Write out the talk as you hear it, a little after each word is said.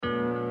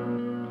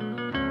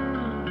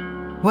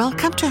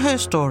Welcome to Her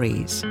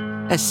Stories,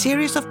 a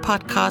series of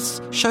podcasts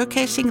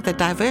showcasing the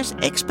diverse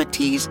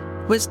expertise,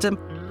 wisdom,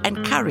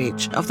 and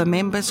courage of the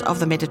members of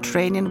the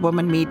Mediterranean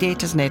Women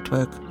Mediators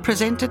Network,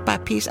 presented by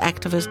peace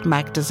activist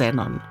Magda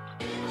Zenon.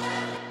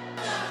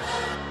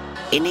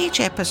 In each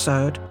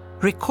episode,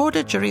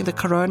 recorded during the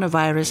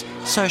coronavirus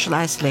social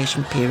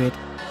isolation period,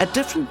 a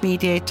different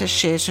mediator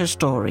shares her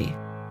story.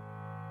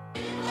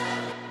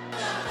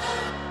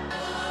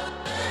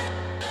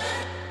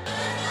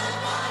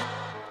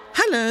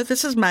 Hello,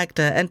 this is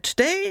Magda, and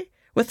today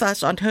with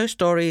us on Her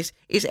Stories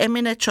is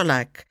Emine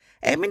Çolak.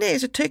 Emine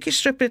is a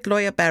Turkish Cypriot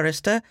lawyer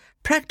barrister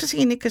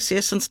practicing in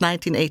Nicosia since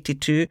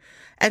 1982,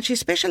 and she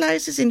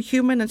specializes in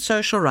human and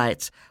social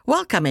rights.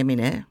 Welcome,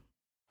 Emine.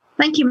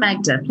 Thank you,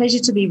 Magda. Pleasure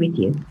to be with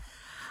you.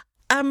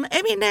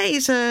 Emine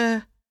is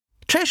a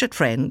treasured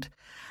friend.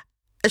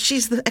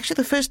 She's actually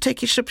the first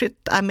Turkish Cypriot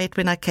I met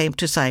when I came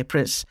to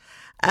Cyprus.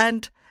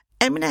 And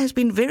Emine has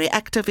been very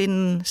active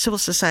in civil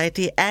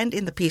society and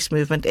in the peace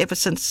movement ever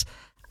since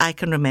I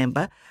can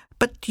remember.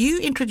 But you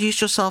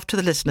introduce yourself to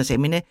the listeners,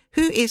 Emine.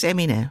 Who is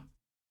Emine?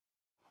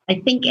 I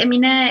think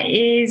Emine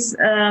is,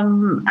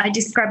 I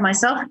describe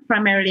myself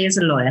primarily as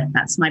a lawyer.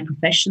 That's my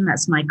profession,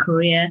 that's my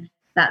career,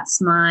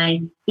 that's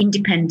my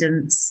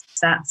independence,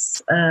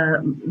 that's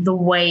the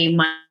way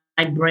my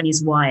brain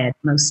is wired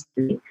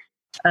mostly.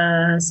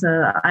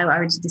 So I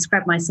would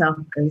describe myself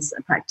as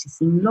a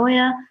practicing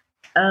lawyer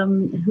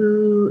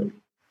who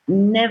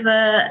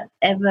never,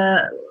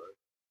 ever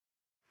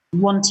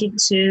wanted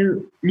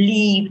to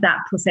leave that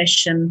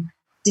profession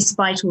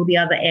despite all the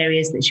other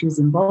areas that she was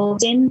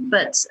involved in.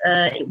 But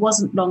it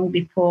wasn't long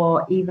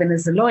before, even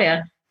as a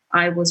lawyer,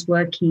 I was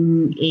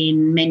working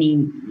in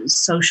many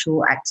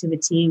social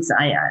activities.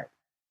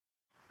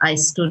 I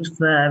stood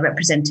for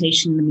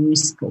representation in the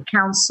municipal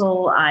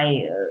council.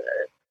 I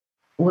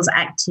was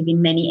active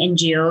in many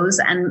NGOs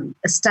and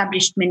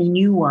established many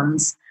new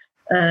ones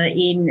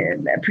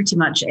in pretty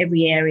much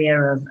every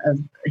area of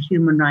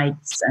human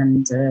rights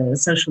and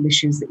social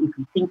issues that you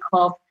can think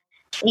of,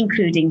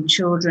 including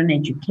children,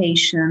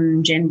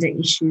 education, gender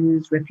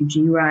issues,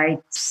 refugee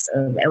rights,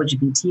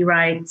 LGBT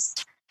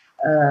rights,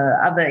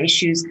 other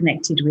issues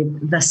connected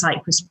with the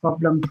Cyprus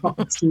problem,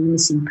 property,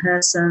 missing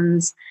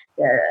persons,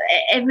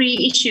 every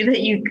issue that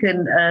you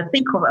can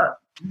think of,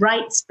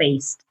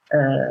 rights-based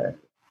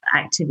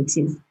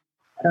activities,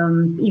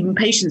 even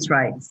patients'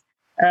 rights.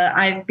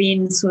 I've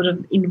been sort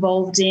of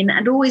involved in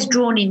and always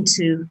drawn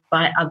into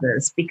by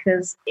others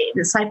because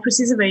Cyprus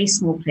is a very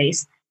small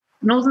place.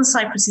 Northern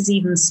Cyprus is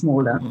even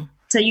smaller. Mm-hmm.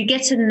 So you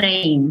get a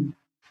name,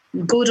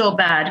 good or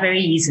bad,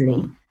 very easily.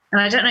 Mm-hmm.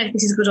 And I don't know if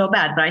this is good or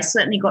bad, but I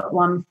certainly got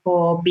one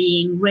for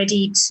being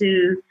ready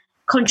to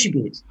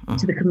contribute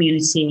to the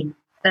community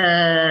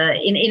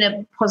in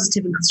a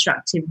positive and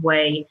constructive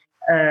way,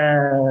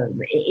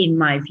 in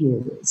my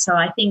view. So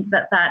I think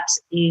that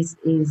is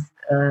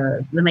the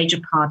major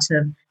part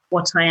of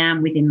what I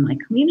am within my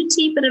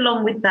community. But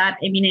along with that,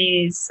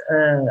 Emine is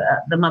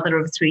the mother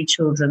of 3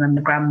 children and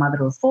the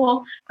grandmother of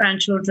 4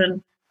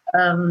 grandchildren.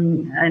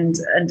 And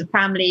the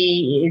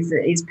family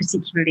is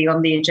particularly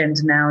on the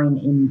agenda now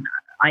in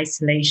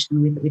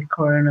isolation with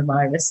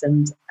coronavirus.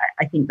 And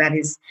I think that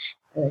is,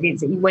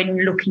 when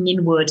looking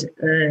inward,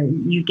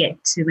 you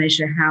get to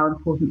measure how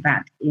important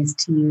that is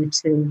to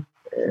you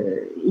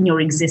in your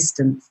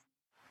existence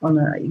on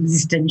an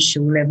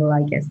existential level,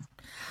 I guess.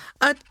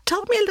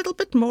 Tell me a little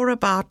bit more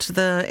about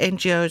the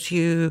NGOs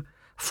you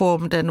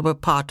formed and were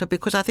part of,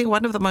 because I think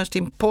one of the most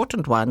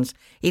important ones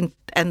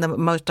and the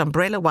most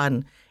umbrella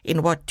one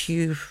in what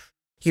you've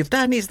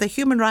done is the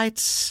Human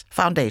Rights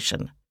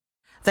Foundation.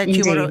 That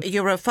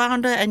you were a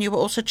founder and you were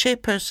also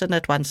chairperson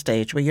at one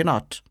stage, were you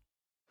not?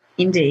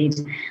 Indeed.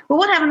 Well,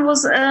 what happened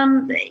was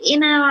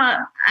in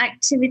our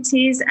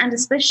activities, and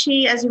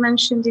especially as you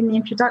mentioned in the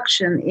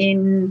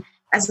introduction,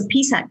 as a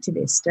peace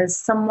activist, as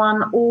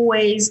someone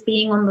always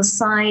being on the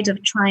side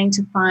of trying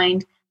to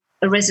find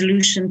a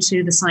resolution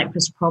to the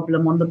Cyprus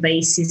problem on the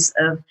basis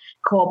of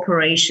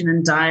cooperation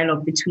and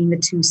dialogue between the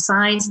two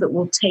sides that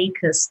will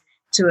take us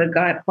to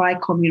a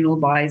bi-communal,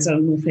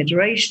 bi-zonal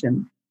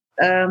federation.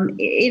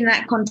 In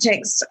that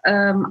context,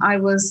 I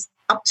was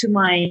up to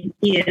my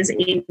ears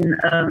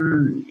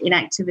in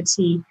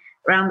activity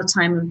around the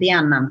time of the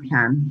Annan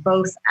Plan,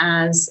 both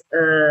as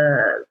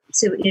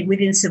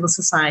within civil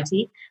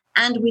society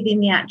and within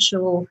the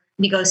actual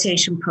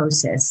negotiation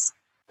process.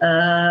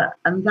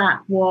 And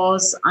that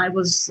was, I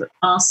was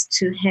asked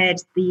to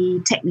head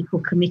the technical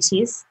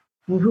committees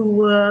who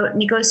were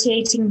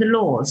negotiating the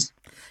laws.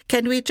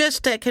 Can we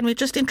just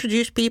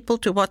introduce people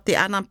to what the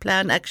Annan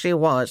Plan actually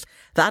was?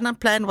 The Annan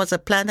Plan was a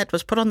plan that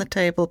was put on the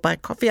table by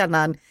Kofi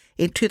Annan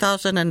in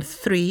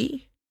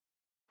 2003.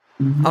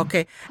 Mm-hmm.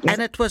 Okay. Yes.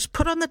 And it was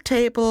put on the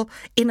table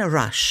in a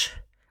rush.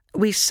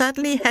 We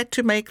suddenly had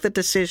to make the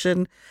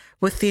decision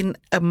within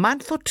a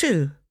month or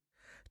two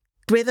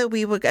whether it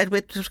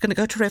was going to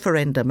go to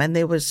referendum, and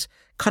there was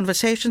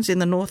conversations in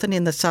the north and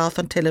in the south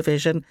on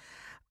television.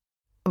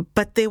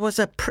 But there was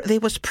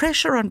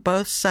pressure on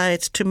both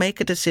sides to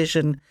make a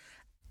decision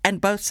and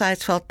both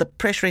sides felt the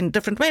pressure in a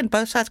different way, and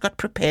both sides got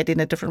prepared in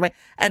a different way,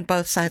 and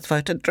both sides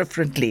voted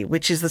differently,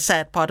 which is the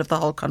sad part of the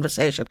whole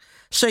conversation.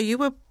 So you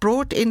were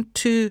brought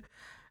into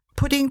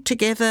putting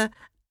together,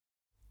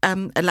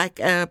 how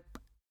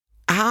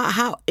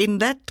in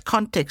that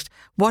context,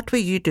 what were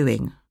you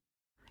doing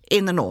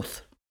in the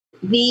North?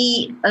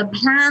 The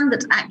plan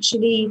that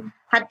actually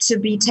had to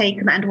be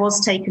taken and was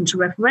taken to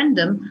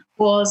referendum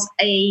was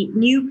a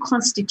new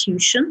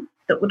constitution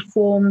that would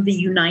form the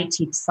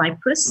United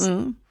Cyprus,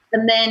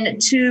 and then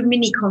 2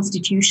 mini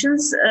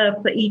constitutions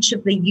for each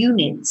of the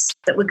units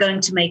that were going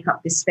to make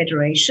up this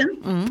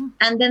federation.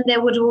 And then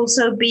there would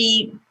also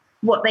be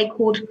what they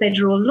called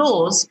federal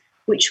laws,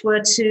 which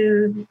were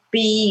to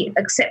be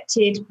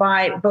accepted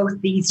by both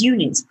these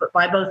units, but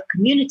by both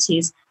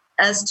communities,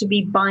 as to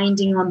be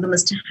binding on them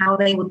as to how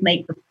they would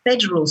make the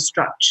federal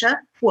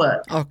structure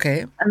work.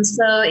 Okay. And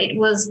so it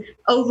was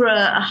over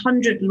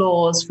 100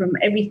 laws, from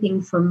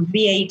everything from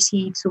VAT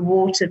to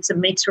water to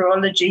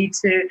meteorology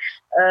to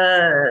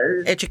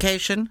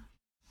education.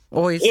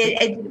 Or is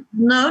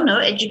no,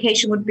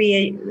 education would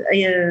be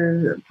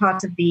a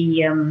part of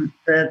the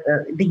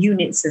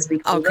units, as we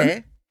call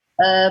them.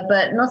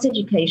 But not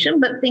education,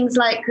 but things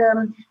like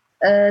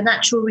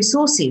natural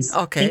resources.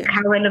 Okay. Think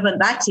how relevant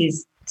that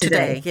is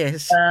today.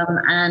 Yes.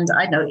 And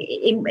I know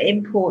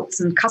imports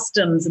and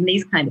customs and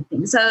these kind of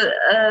things. So,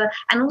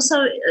 and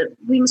also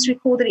we must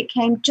recall that it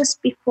came just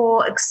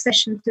before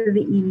accession to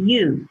the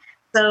EU.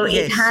 So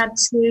Yes. it had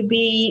to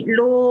be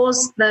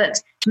laws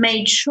that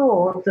made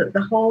sure that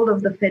the whole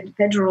of the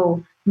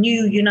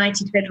new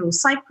United Federal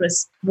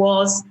Cyprus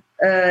was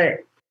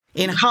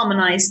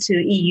harmonized to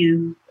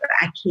EU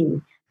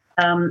acquis.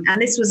 And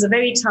this was a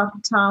very tough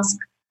task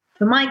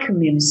for my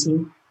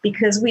community,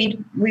 because we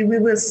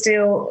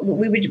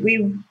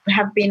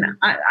have been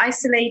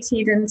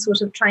isolated and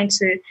sort of trying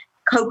to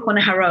cope on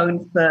our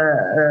own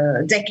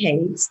for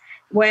decades,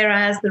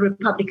 whereas the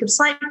Republic of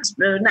Cyprus,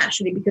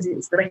 naturally, because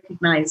it's the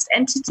recognized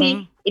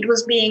entity, it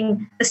was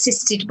being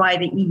assisted by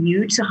the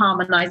EU to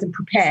harmonize and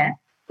prepare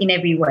in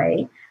every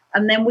way.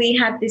 And then we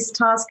had this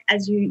task,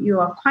 as you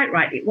are quite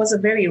right, it was a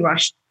very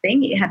rushed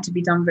thing. It had to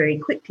be done very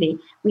quickly.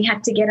 We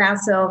had to get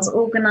ourselves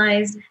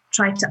organized,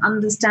 try to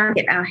understand,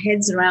 get our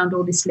heads around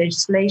all this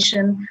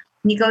legislation,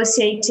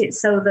 negotiate it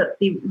so that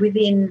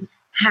within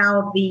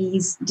how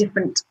these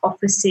different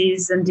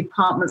offices and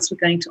departments were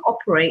going to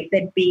operate,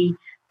 there'd be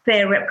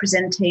fair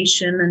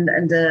representation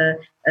and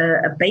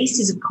a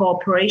basis of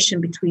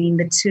cooperation between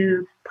the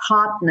 2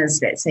 partners,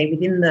 let's say,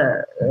 within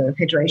the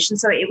federation.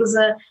 So it was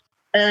a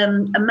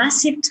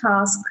massive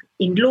task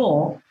in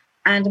law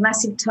and a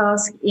massive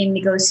task in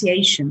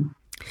negotiation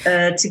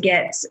to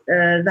get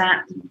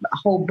that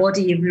whole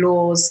body of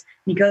laws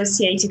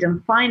negotiated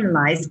and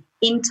finalized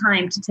in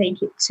time to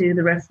take it to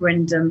the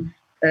referendum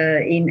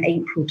in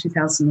April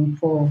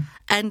 2004.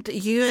 And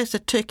you, as a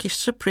Turkish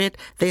Cypriot,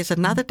 there's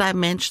another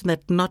dimension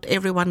that not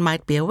everyone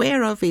might be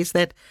aware of, is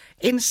that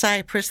in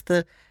Cyprus,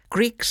 the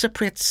Greek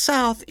Cypriot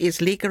South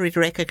is legally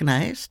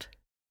recognized,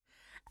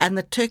 and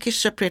the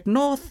Turkish Cypriot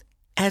North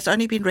has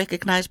only been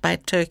recognized by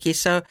Turkey.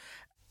 So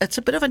it's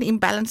a bit of an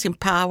imbalance in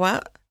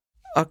power,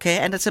 okay?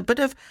 And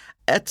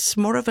it's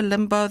more of a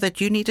limbo that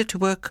you needed to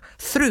work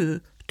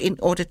through in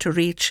order to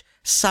reach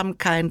some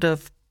kind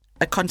of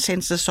a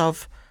consensus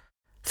of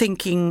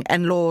thinking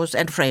and laws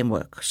and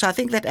framework. So I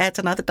think that adds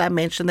another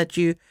dimension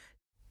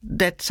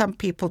that some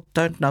people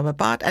don't know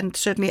about, and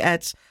certainly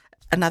adds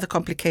another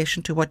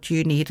complication to what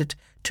you needed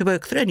to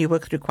work through, and you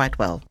worked through quite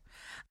well.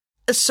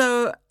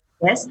 So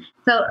yes.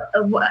 So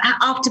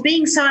after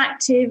being so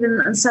active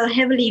and so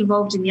heavily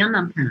involved in the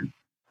Annan Plan,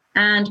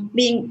 and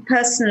being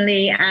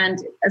personally and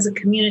as a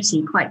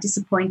community quite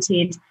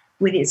disappointed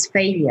with its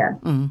failure,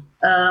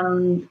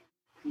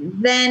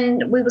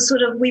 then we were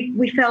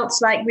we felt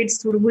like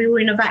we were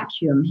in a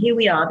vacuum. Here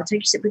we are, the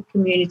Turkish Cypriot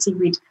community.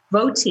 We'd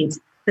voted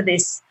for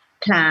this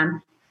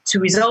plan to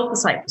resolve the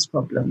Cyprus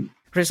problem.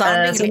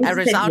 Resounding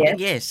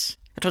yes.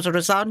 It was a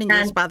resounding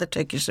yes by the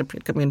Turkish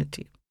Cypriot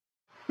community.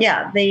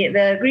 Yeah,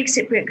 the Greek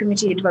Cypriot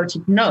committee had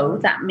voted no.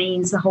 That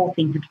means the whole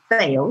thing had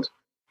failed.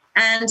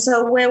 And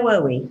so where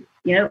were we?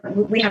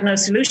 We have no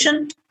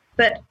solution,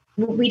 but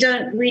we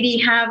don't really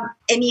have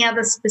any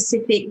other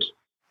specific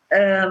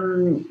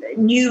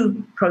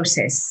new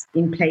process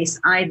in place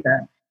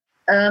either.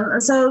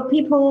 And so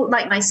people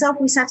like myself,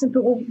 we sat and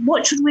thought, well,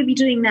 what should we be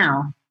doing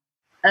now?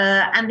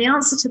 And the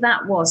answer to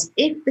that was,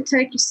 if the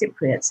Turkish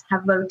Cypriots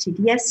have voted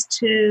yes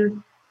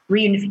to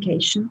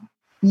reunification,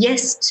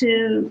 yes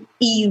to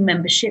EU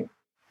membership,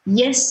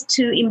 yes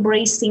to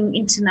embracing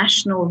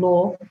international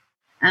law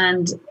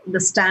and the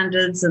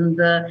standards and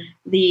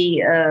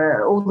the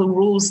all the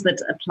rules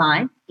that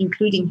apply,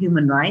 including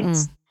human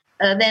rights,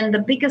 then the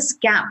biggest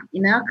gap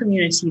in our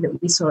community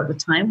that we saw at the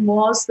time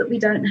was that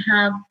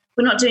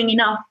we're not doing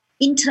enough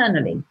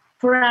internally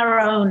for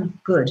our own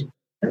good,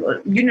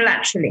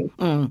 unilaterally,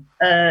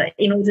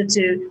 in order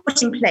to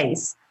put in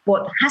place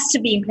what has to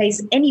be in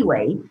place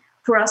anyway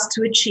for us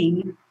to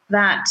achieve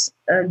that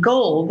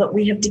goal that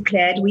we have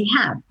declared we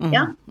have.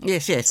 Yeah.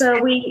 Yes, yes.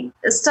 So we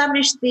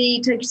established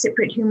the Turkish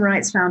Cypriot Human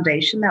Rights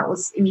Foundation. That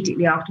was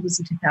immediately afterwards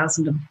in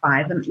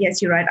 2005. And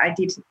yes, you're right, I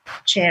did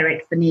chair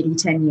it for nearly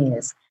 10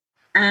 years.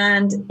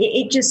 And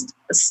it just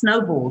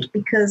snowballed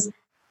because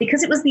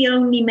it was the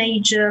only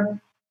major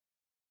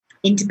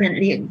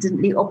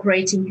independently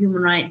operating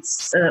human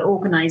rights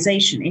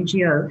organization,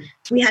 NGO.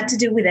 We had to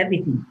deal with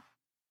everything.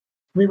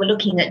 We were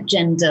looking at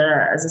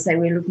gender, as I say,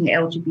 we were looking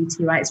at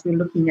LGBT rights, we were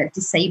looking at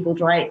disabled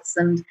rights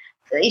and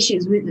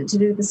issues to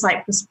do with the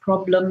Cyprus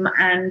problem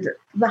and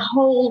the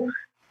whole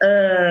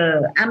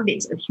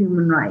ambit of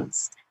human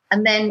rights.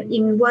 And then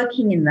in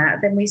working in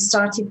that, then we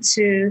started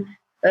to,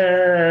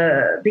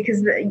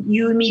 because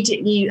you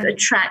immediately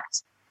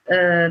attract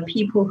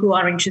people who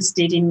are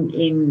interested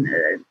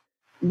in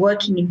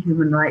working in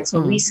human rights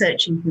or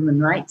researching human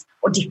rights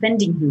or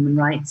defending human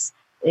rights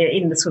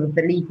in the sort of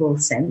the legal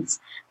sense.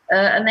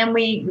 And then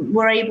we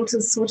were able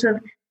to sort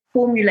of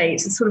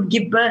formulate and sort of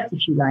give birth,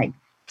 if you like,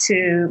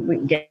 we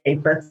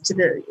gave birth to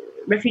the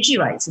Refugee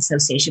Rights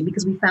Association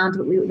because we found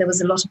that there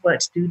was a lot of work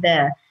to do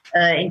there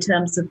in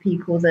terms of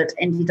people that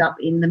ended up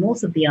in the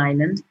north of the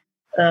island,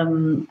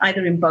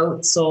 either in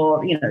boats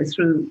or,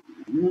 through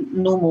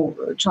normal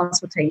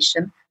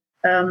transportation,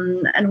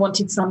 and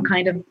wanted some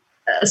kind of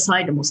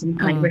asylum or some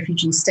kind of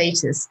refugee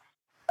status.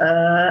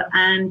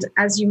 And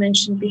as you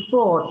mentioned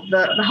before,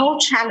 the whole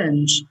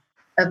challenge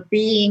of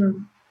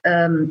being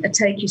a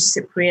Turkish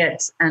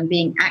Cypriot and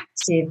being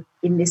active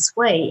in this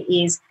way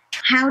is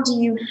how do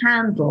you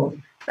handle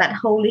that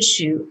whole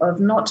issue of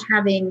not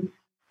having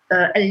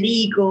a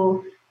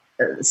legal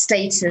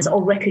status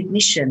or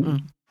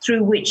recognition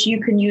through which you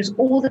can use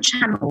all the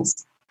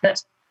channels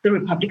that the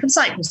Republic of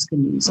Cyprus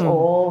can use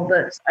or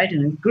that, I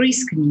don't know,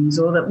 Greece can use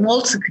or that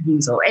Malta can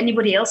use or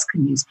anybody else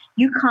can use.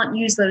 You can't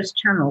use those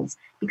channels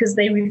because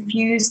they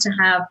refuse to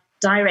have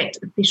direct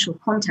official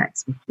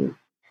contacts with you.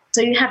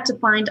 So you have to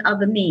find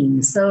other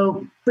means.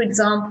 So, for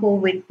example,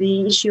 with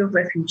the issue of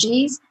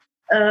refugees,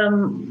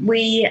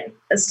 we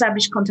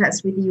established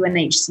contacts with the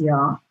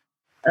UNHCR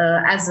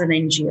as an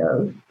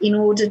NGO in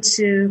order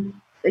to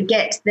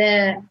get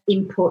their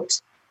input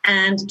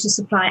and to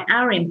supply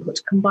our input,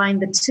 combine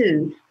the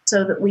two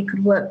so that we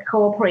could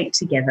cooperate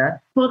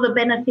together for the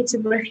benefit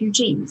of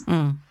refugees.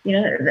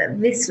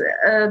 This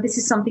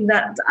is something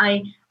that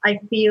I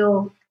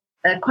feel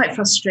quite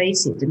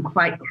frustrated and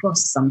quite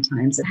cross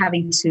sometimes at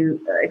having to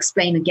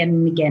explain again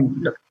and again.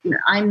 Look,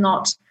 I'm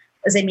not,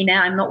 as Emine,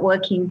 I'm not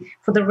working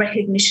for the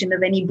recognition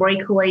of any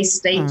breakaway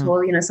state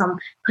or, some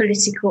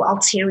political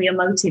ulterior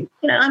motive.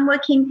 I'm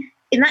working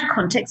in that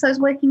context. I was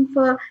working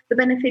for the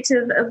benefit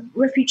of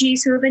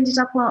refugees who have ended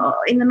up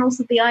in the north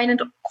of the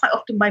island, quite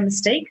often by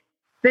mistake.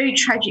 Very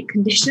tragic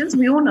conditions.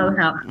 We all know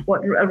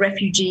what a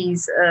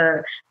refugee's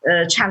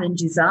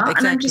challenges are,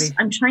 Exactly. And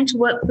I'm trying to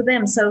work for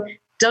them. So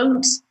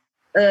don't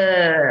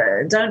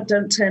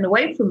turn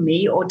away from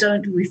me or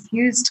don't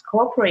refuse to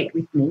cooperate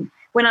with me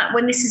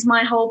when this is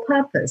my whole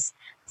purpose.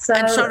 So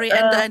I'm sorry,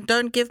 and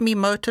don't give me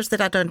motives that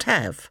I don't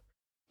have.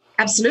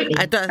 Absolutely.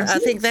 I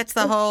think that's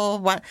the whole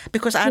one,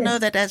 because I know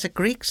that as a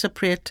Greek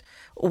Cypriot,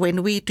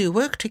 when we do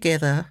work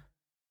together,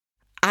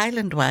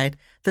 island-wide,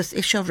 this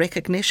issue of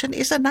recognition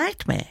is a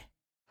nightmare.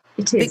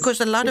 It is. Because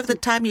a lot of the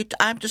time,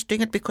 I'm just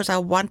doing it because I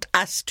want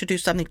us to do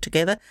something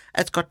together.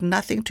 It's got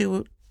nothing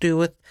to do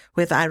with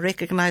whether I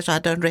recognize or I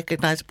don't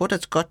recognize, but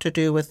it's got to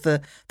do with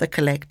the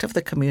collective,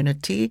 the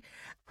community,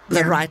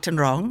 the right and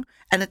wrong.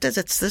 And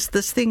it's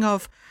this thing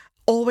of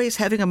always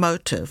having a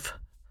motive,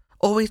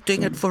 always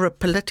doing it for a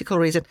political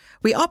reason.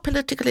 We are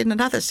political in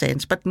another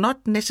sense, but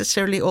not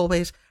necessarily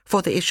always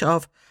for the issue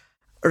of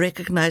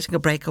recognizing a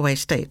breakaway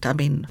state. I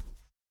mean...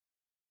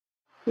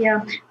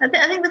 Yeah, I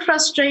think the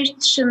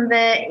frustration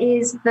there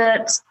is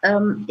that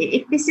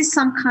if this is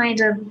some kind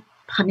of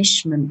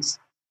punishment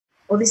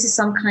or this is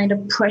some kind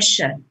of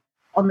pressure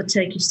on the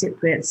Turkish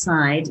Cypriot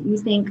side, you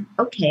think,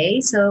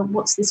 okay, so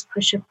what's this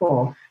pressure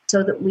for?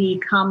 So that we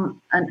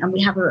come and we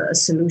have a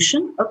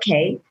solution,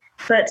 okay.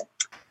 But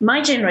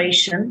my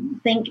generation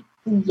think,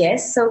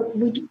 yes, so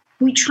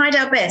we tried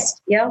our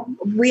best, yeah.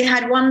 We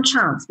had one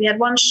chance, we had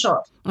one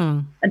shot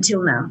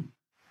until now.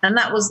 And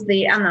that was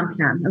the Annan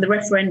Plan and the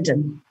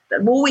referendum.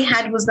 All we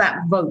had was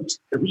that vote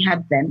that we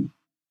had then,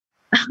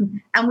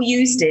 and we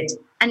used it,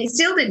 and it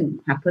still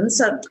didn't happen.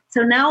 So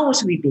now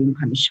what are we being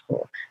punished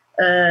for?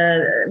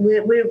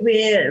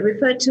 We're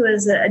referred to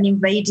as an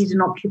invaded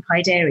and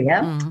occupied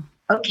area.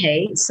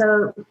 Okay,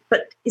 so,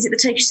 but is it the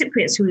Turkish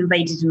Cypriots who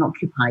invaded and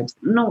occupied?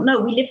 No,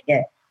 we live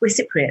here. We're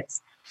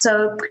Cypriots.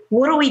 So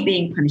what are we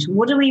being punished?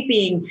 What are we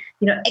being,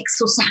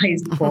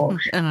 exorcised for?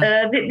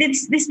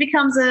 This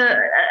becomes as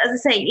I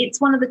say,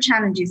 it's one of the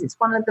challenges. It's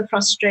one of the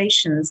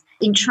frustrations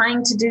in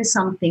trying to do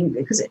something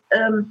because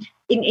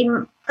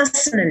in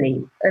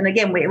personally, and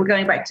again, we're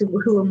going back to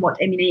who and what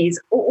Emine is.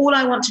 All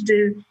I want to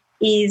do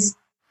is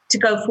to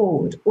go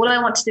forward. All I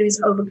want to do is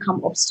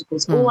overcome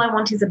obstacles. All I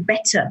want is a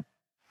better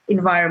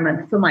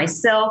environment for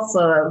myself,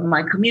 for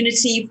my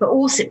community, for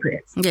all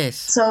Cypriots. Yes.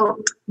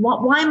 So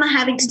why am I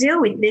having to deal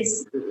with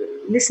this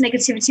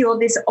negativity or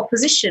this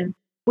opposition,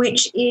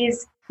 which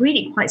is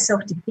really quite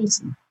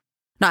self-defeating?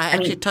 No, I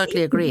actually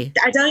totally agree.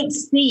 I don't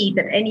see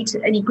that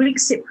any Greek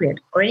Cypriot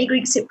or any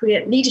Greek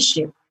Cypriot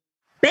leadership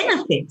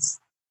benefits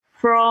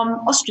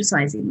from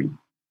ostracizing me.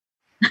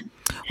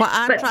 Well,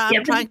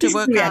 I'm trying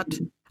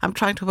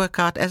to work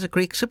out as a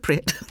Greek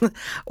Cypriot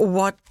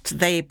what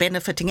they're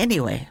benefiting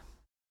anyway.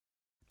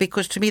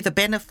 Because to me, the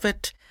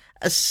benefit,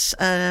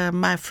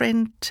 my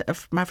friend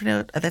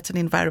that's an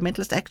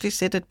environmentalist, actually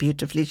said it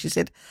beautifully. She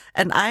said,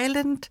 an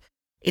island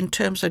in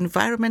terms of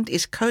environment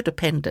is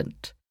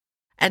codependent.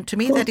 And to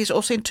me, that is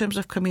also in terms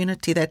of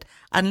community, that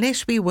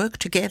unless we work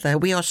together,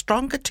 we are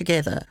stronger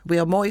together, we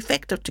are more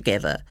effective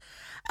together.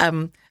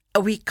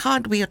 We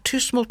are too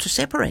small to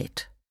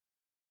separate.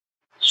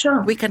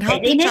 Sure. We can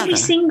help in each every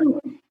other. single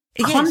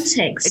context.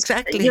 Yes,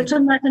 exactly. You're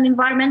talking about an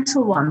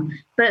environmental one,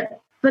 but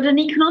an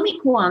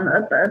economic one,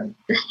 a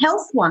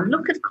health one.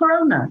 Look at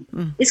Corona.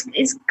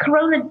 Is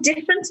Corona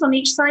different on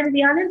each side of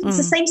the island? It's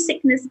the same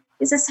sickness.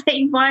 It's the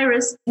same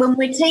virus. When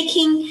we're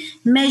taking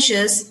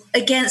measures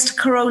against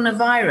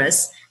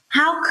coronavirus,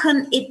 how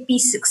can it be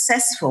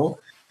successful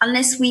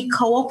unless we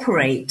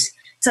cooperate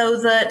so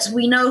that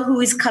we know who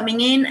is coming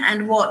in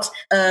and what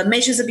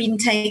measures are being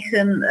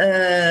taken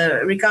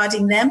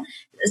regarding them?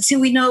 So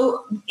we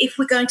know if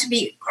we're going to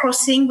be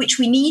crossing, which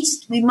we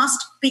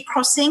must be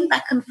crossing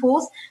back and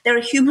forth. There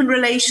are human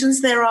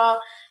relations. There are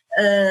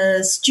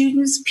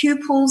students,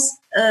 pupils,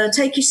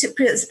 Turkish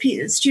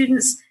Cypriot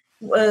students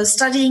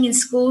studying in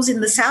schools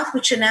in the south,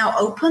 which are now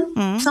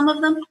open, some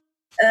of them.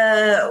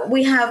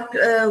 We have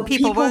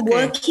people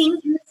working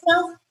in the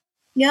south.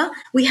 Yeah,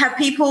 we have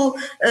people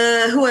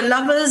who are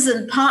lovers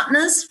and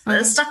partners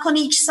stuck on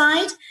each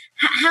side.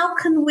 How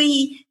can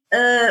we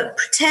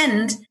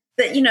pretend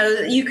that,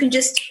 you can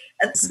just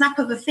at the snap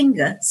of a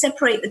finger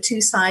separate the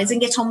two sides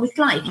and get on with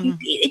life?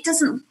 It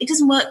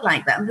doesn't work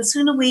like that. And the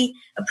sooner we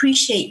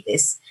appreciate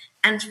this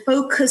and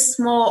focus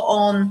more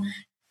on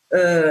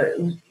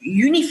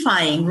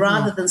unifying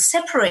rather than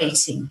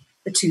separating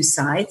the two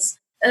sides,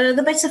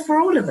 the better for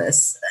all of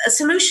us. A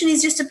solution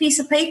is just a piece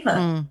of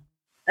paper.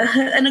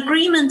 An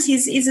agreement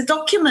is a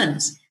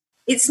document.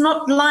 It's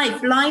not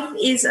life. Life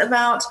is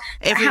about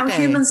how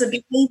humans are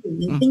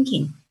behaving and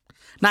thinking.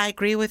 And I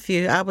agree with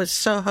you. I was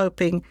so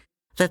hoping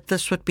that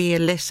this would be a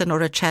lesson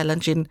or a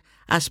challenge in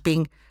us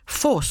being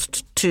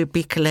forced to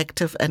be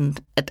collective, and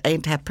it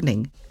ain't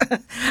happening.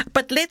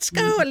 But let's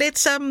go.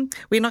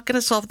 We're not going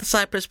to solve the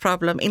Cyprus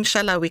problem.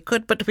 Inshallah we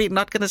could, but we're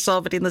not going to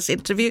solve it in this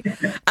interview.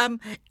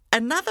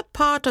 Another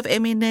part of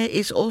Emine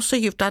is also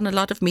you've done a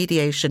lot of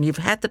mediation. You've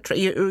had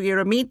you're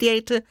a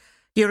mediator.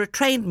 You're a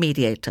trained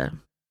mediator.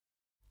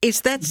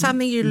 Is that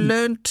something you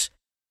learned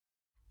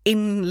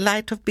in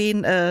light of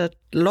being a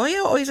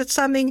lawyer, or is it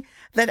something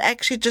that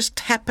actually just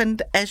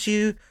happened as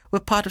you were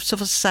part of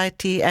civil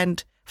society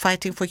and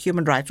fighting for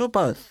human rights, or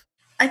both?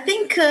 I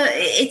think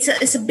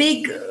it's a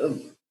big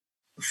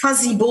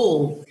fuzzy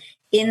ball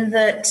in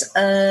that,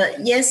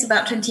 yes,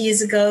 about 20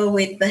 years ago,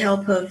 with the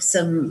help of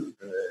some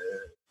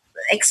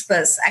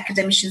experts,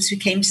 academicians who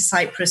came to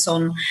Cyprus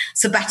on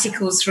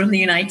sabbaticals from the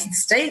United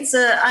States,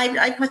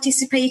 I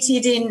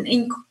participated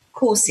in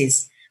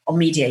courses on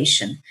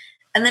mediation.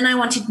 And then I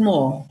wanted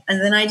more,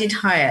 and then I did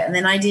higher, and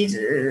then I did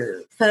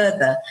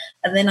further,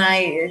 and then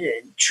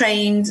I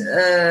trained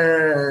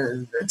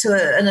to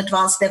an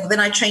advanced level. Then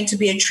I trained to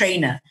be a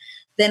trainer.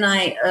 Then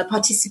I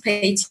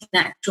participated in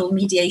actual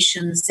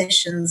mediation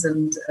sessions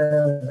and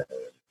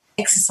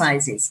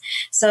exercises.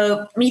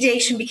 So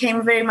mediation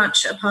became very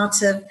much a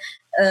part of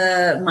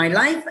my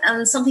life,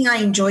 and something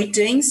I enjoyed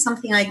doing,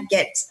 something I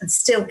get and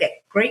still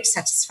get great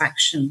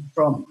satisfaction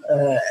from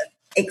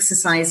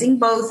exercising,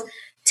 both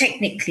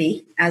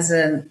technically as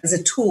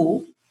a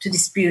tool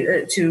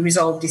to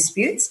resolve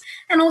disputes,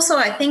 and also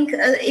I think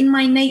in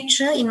my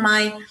nature, in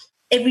my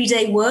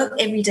everyday work,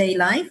 everyday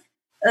life,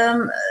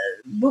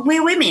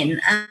 we're women,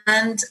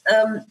 and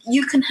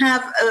you can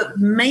have a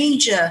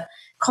major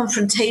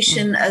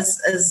confrontation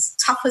as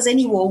tough as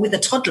any war with a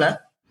toddler,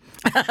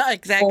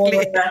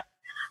 exactly,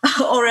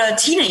 or a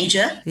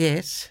teenager,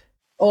 yes,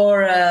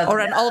 or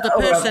an older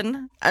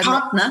person, a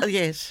partner,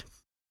 yes.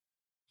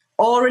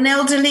 Or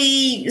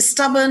an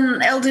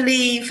stubborn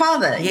elderly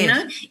father,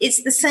 yes.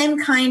 It's the same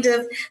kind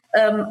of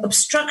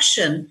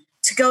obstruction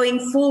to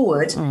going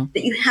forward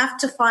that you have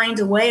to find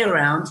a way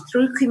around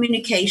through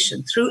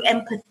communication, through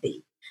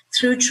empathy,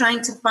 through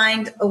trying to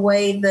find a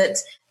way that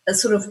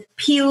sort of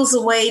peels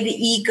away the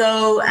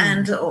ego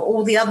and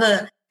all the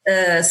other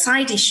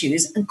side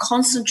issues and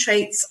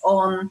concentrates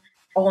on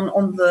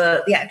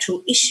the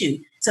actual issue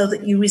so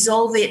that you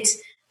resolve it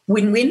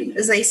win-win,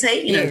 as they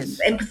say, yes.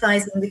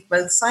 Empathizing with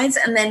both sides,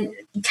 and then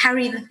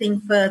carry the thing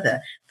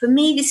further. For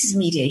me, this is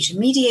mediation.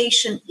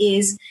 Mediation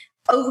is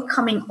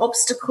overcoming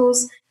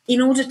obstacles in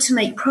order to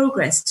make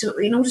progress,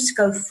 in order to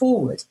go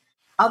forward.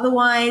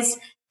 Otherwise,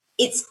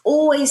 it's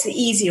always the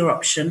easier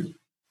option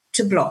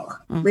to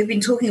block. We've been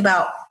talking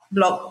about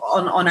block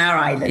on our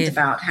island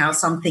about how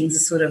some things are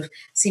sort of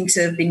seem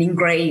to have been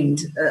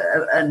ingrained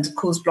and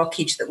cause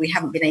blockage that we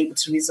haven't been able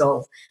to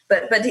resolve.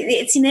 But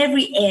it's in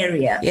every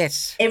area,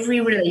 every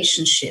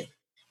relationship,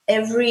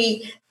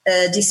 every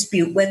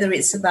dispute, whether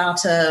it's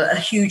about a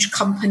huge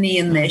company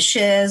and their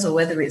shares, or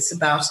whether it's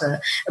about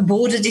a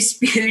border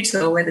dispute,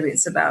 or whether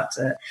it's about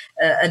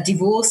a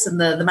divorce and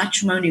the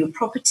matrimonial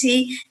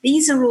property.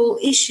 These are all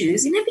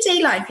issues in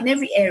everyday life, in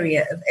every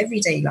area of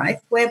everyday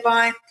life,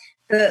 whereby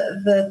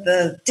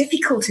the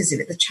difficulties of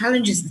it, the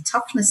challenges, the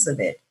toughness of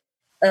it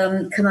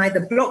can either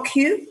block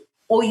you,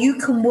 or you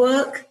can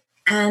work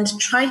and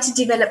try to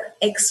develop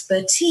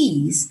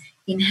expertise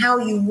in how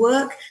you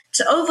work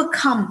to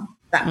overcome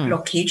that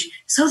blockage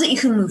so that you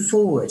can move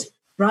forward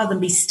rather than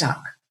be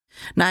stuck.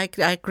 No, I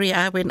agree.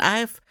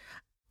 I've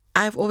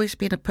always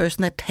been a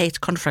person that hates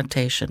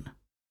confrontation.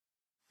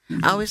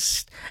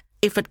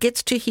 If it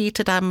gets too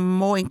heated, I'm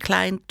more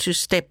inclined to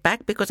step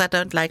back because I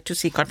don't like to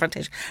see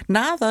confrontation.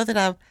 Now, though,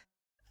 that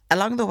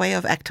along the way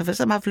of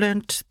activism, I've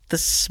learned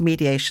this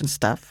mediation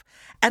stuff,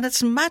 and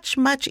it's much,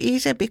 much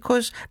easier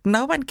because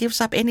no one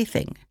gives up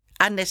anything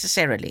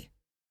unnecessarily.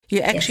 You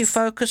actually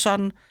focus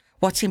on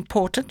what's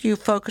important. You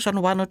focus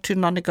on one or two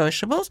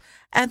non-negotiables,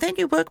 and then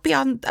you work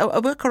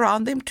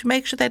around them to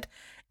make sure that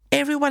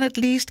everyone at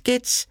least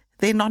gets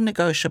their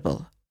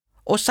non-negotiable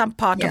or some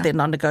part of their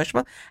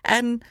non-negotiable.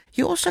 And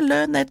you also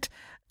learn that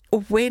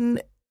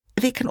when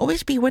there can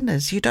always be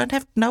winners,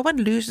 no one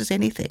loses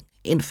anything,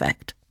 in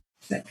fact.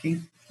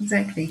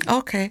 Exactly.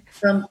 Okay.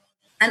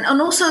 And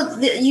also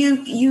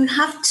you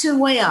have to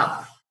weigh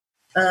up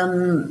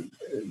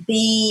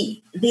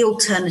the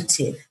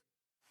alternative.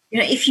 You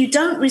know, if you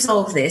don't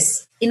resolve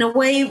this in a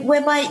way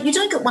whereby you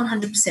don't get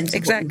 100%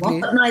 of what you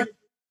want, but neither,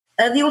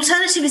 the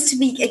alternative is to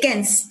be,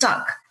 again,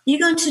 stuck. You're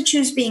going to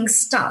choose being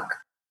stuck,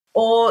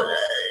 or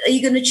are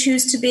you going to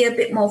choose to be a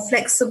bit more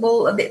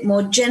flexible, a bit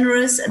more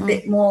generous, a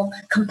bit more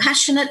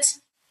compassionate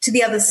to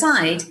the other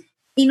side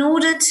in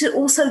order to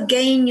also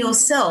gain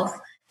yourself,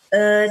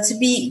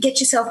 get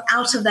yourself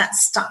out of that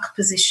stuck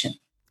position?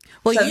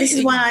 Well, so this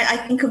is why I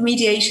think of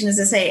mediation, as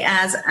I say,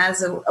 as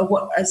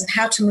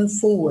how to move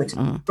forward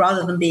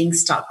rather than being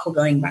stuck or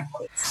going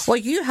backwards. Well,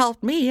 you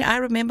helped me. I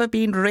remember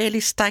being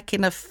really stuck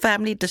in a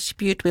family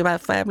dispute where my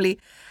family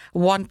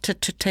wanted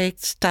to take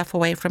stuff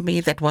away from me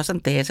that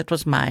wasn't theirs, it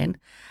was mine.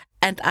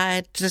 And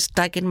I just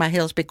dug in my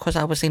heels because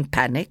I was in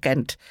panic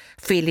and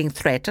feeling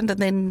threatened. And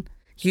then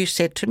you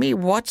said to me,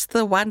 what's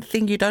the one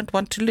thing you don't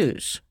want to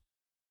lose?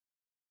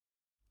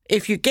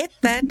 If you get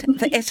that,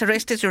 the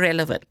rest is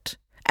irrelevant.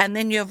 And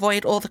then you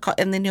avoid all the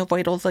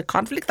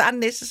conflict, the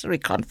unnecessary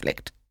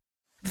conflict.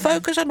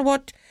 Focus on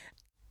what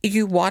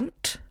you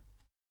want,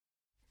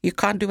 you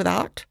can't do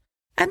without,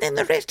 and then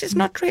the rest is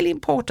not really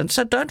important.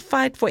 So don't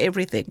fight for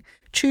everything.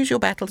 Choose your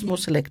battles more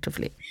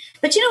selectively.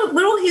 But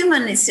we're all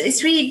human.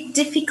 It's really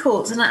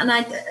difficult, and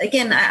I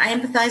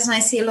empathise, and I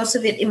see a lot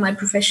of it in my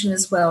profession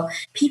as well.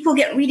 People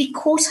get really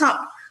caught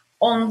up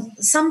on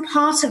some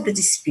part of the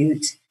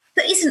dispute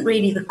that isn't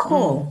really the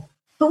core.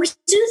 But we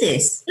do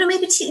this.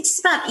 Maybe it's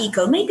about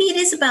ego. Maybe it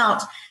is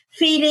about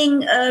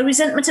feeling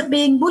resentment at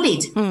being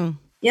bullied.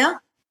 Yeah?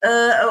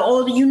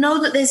 Or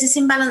that there's this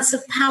imbalance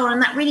of power and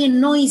that really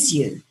annoys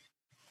you.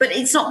 But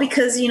it's not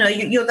because,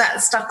 you're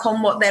that stuck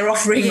on what they're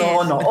offering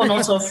or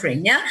not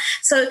offering. Yeah?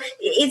 So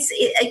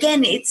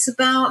it's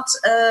about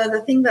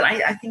the thing that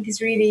I think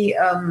is really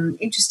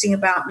interesting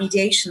about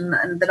mediation,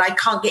 and that I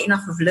can't get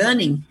enough of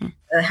learning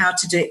how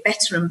to do it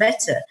better and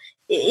better,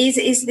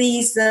 is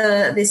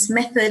this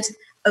method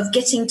of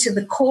getting to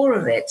the core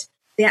of it,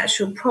 the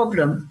actual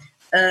problem,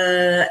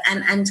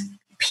 and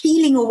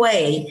peeling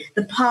away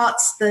the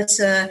parts that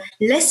are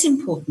less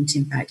important,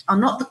 in fact, are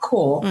not the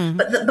core,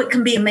 but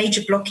can be a major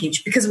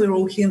blockage, because we're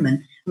all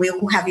human. We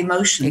all have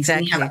emotions.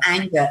 Exactly. We have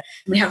anger,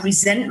 we have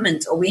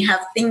resentment, or we have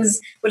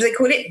things, what do they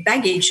call it?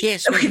 Baggage.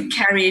 Yes, that we've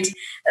carried,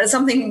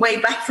 something way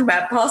back from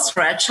our past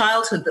or our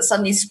childhood that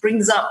suddenly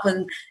springs up,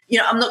 and,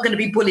 I'm not going to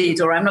be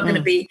bullied, or I'm not going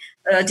to be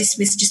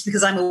dismissed just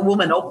because I'm a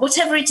woman, or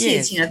whatever it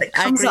is, that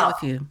comes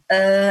up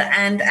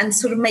and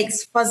sort of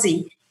makes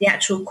fuzzy the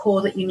actual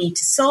core that you need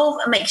to solve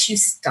and makes you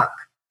stuck.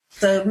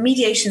 So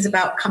mediation is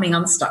about coming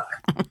unstuck.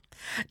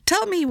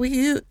 Tell me,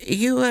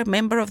 you are a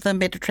member of the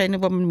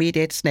Mediterranean Women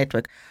Mediators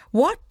Network.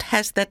 What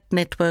has that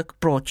network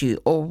brought you,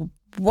 or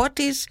what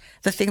is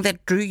the thing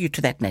that drew you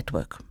to that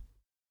network?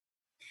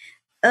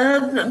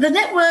 The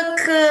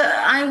network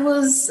I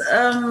was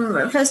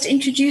first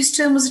introduced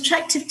to and was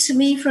attractive to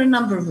me for a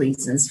number of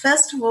reasons.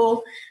 First of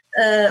all,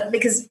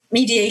 because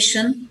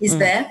mediation is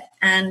there,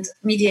 and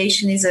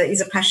mediation is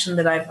a passion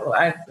that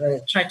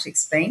I've tried to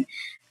explain,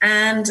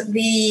 and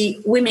the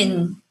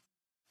women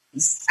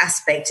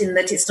aspect, in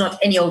that it's not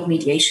any old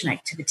mediation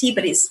activity,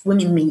 but it's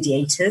women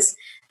mediators,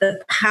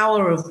 the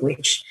power of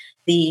which,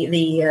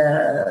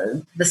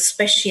 the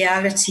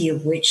speciality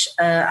of which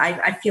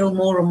I feel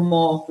more and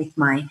more with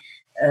my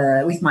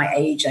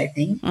age, I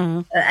think,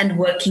 and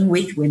working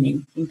with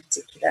women in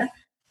particular.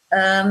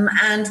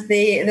 And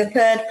the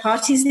third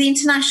part is the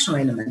international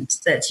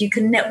element, that you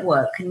can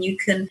network and you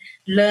can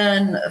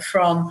learn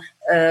from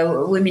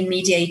women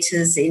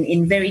mediators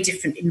in very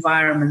different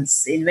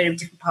environments, in very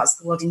different parts of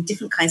the world, in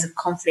different kinds of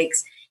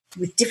conflicts,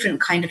 with different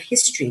kind of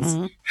histories,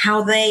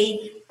 how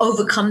they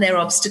overcome their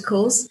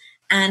obstacles,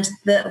 and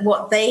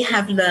what they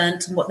have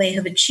learned and what they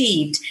have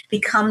achieved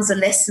becomes a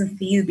lesson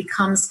for you,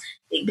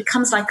 it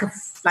becomes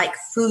like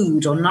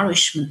food or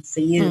nourishment for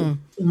you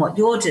in what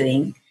you're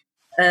doing.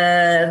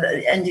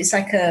 And it's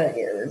like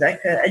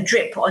a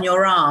drip on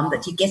your arm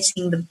that you're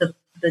getting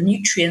the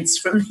nutrients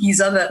from these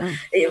other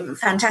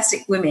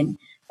fantastic women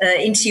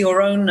into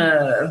your own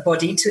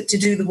body to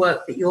do the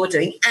work that you're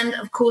doing. And,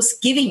 of course,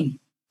 giving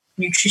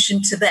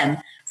nutrition to them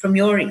from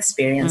your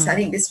experience. I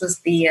think this was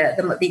the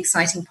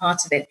exciting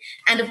part of it.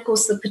 And, of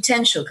course, the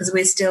potential, because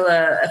we're still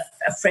a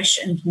fresh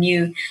and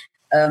new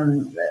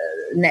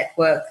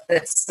network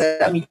that's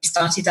only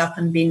started up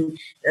and been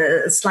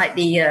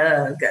slightly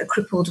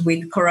crippled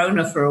with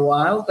corona for a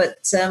while.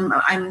 But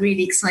I'm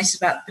really excited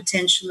about the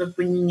potential of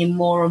bringing in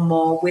more and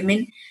more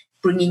women,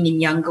 bringing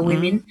in younger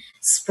women,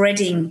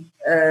 spreading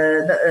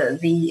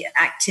the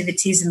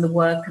activities and the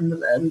work and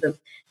the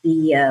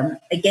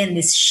again,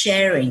 this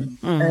sharing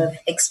of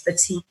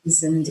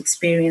expertise and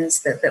experience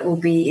that will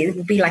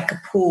be like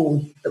a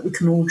pool that we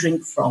can all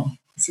drink from.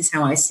 This is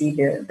how I see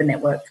the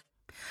network.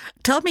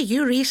 Tell me,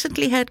 you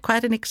recently had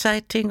quite an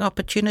exciting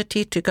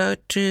opportunity to go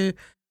to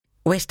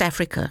West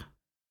Africa,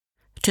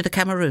 to the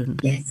Cameroon,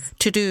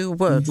 to do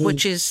work,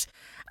 which is,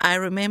 I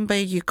remember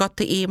you got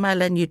the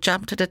email and you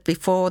jumped at it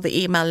before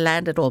the email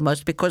landed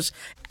almost, because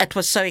it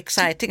was so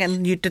exciting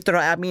and you did the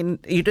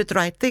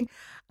right thing.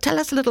 Tell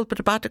us a little bit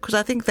about it, because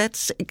I think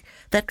that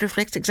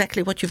reflects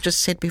exactly what you've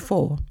just said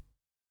before,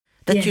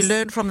 that you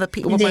learn from the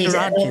people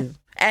around you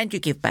and you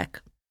give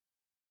back.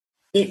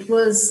 It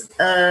was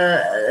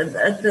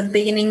at the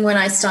beginning when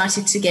I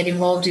started to get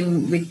involved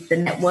with the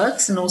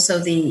networks, and also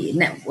the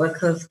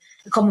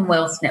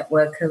Commonwealth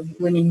network of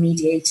women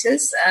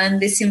mediators. And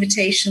this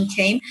invitation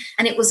came,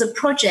 and it was a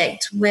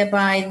project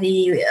whereby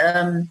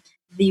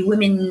the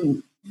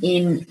women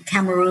in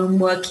Cameroon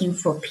working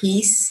for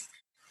peace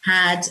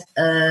had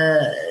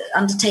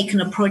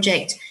undertaken a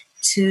project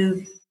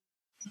to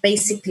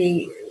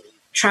basically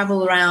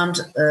travel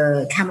around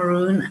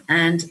Cameroon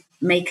and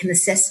make an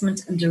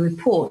assessment and a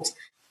report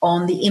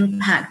on the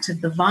impact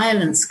of the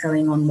violence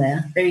going on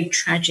there, very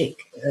tragic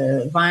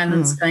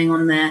violence going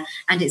on there,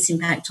 and its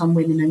impact on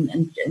women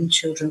and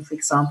children, for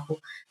example.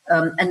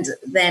 And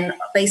then,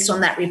 based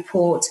on that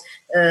report,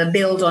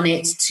 build on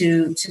it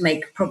to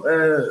make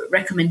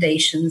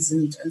recommendations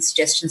and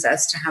suggestions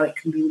as to how it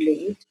can be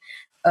relieved.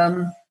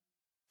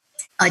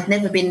 I'd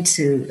never been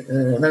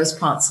to those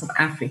parts of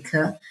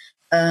Africa,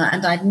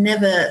 and I'd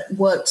never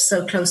worked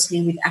so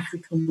closely with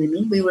African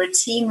women. We were a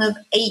team of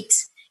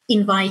 8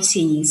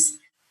 invitees,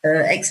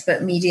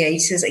 expert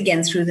mediators,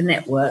 again, through the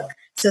network.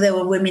 So there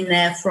were women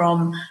there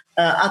from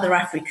other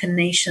African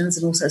nations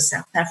and also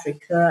South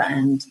Africa,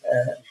 and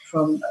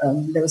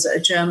there was a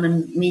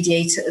German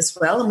mediator as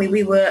well. And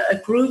we were a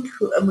group,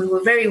 and we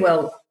were very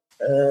well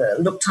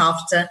looked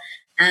after,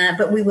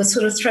 but we were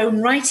sort of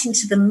thrown right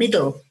into the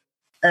middle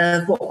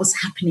of what was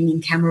happening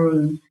in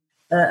Cameroon.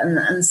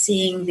 And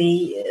seeing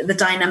the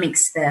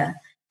dynamics there.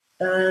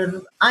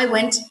 I'm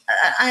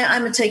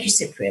a Turkish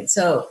Cypriot,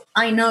 so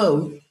I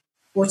know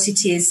what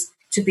it is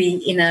to be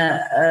in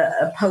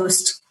a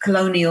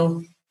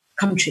post-colonial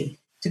country,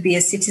 to be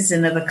a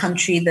citizen of a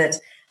country that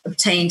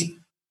obtained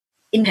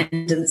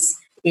independence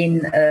in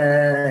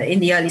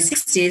the early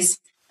 60s,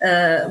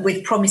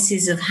 with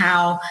promises of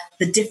how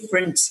the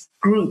different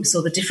groups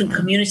or the different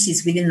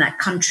communities within that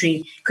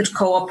country could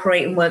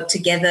cooperate and work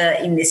together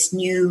in this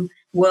new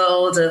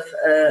world of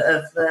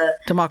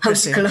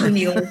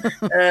post-colonial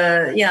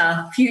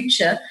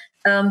future,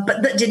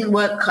 but that didn't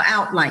work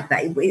out like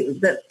that.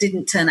 That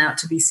didn't turn out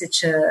to be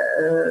such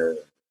a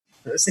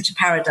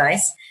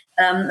paradise.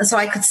 So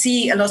I could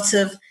see a lot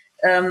of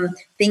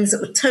things that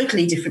were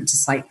totally different to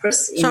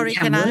Cyprus. Sorry,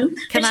 can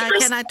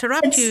I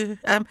interrupt you?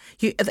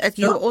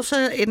 You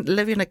also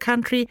live in a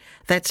country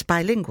that's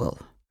bilingual.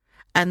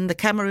 And the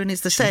Cameroon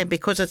is the same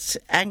because it's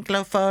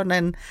Anglophone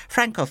and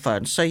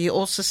Francophone. So you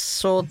also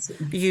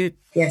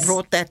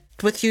brought that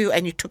with you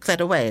and you took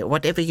that away,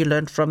 whatever you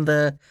learned from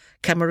the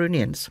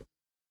Cameroonians.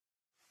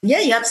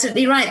 Yeah, you're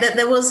absolutely right. That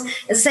there was,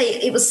 as I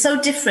say, it was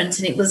so different,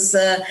 and it was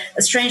a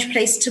strange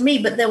place to me,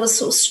 but there were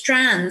sort of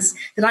strands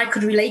that I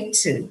could relate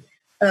to.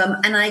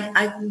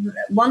 And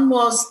one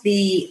was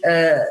the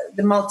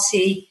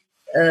multi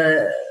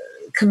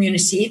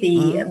community,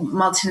 the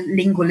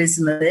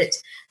multilingualism of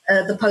it,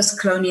 the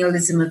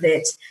post-colonialism of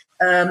it,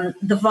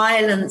 the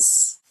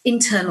violence,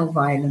 internal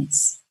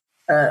violence.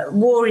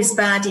 War is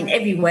bad in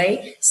every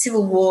way.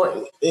 Civil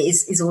war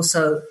is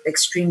also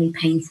extremely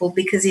painful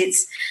because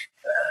it's,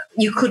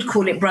 you could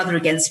call it brother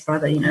against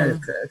brother,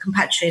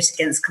 compatriot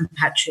against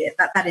compatriot.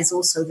 That is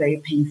also very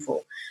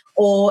painful.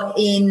 Or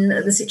in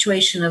the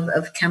situation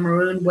of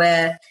Cameroon,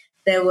 where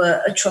there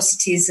were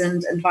atrocities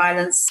and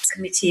violence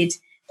committed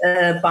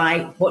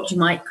by what you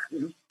might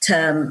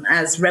term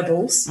as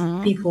rebels,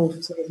 people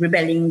sort of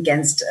rebelling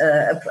against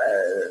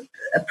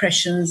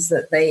oppressions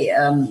that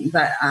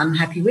that I'm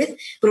unhappy with,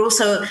 but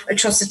also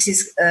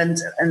atrocities and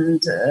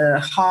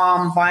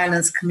harm,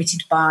 violence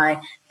committed by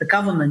the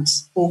government,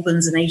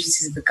 organs and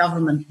agencies of the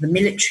government, the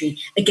military,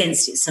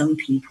 against its own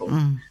people.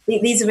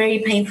 These are very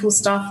painful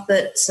stuff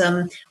that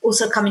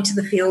also come into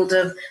the field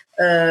of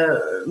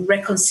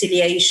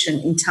reconciliation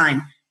in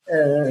time,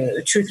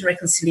 truth and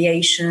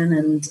reconciliation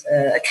and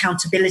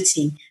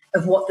accountability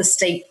of what the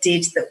state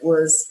did that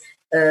was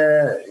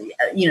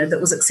that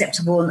was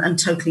acceptable and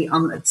totally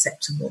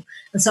unacceptable.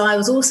 And so I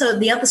was also,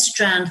 the other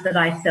strand that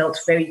I felt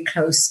very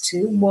close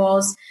to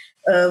was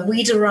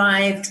we'd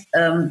arrived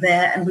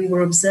there and we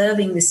were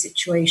observing the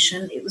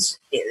situation.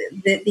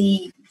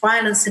 The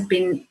violence had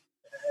been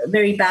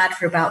very bad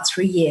for about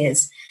 3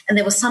 years. And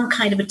there was some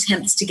kind of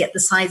attempts to get the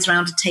sides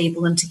around a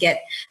table and to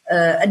get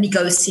a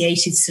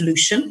negotiated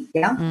solution.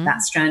 Yeah,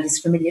 that strand is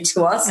familiar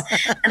to us.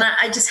 And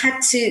I just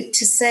had to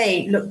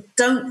say, look,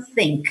 don't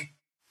think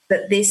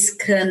that this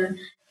can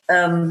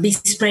be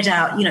spread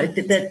out,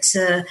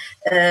 that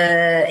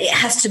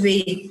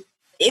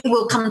it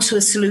will come to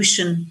a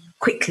solution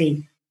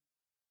quickly.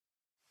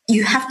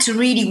 You have to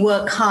really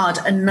work hard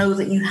and know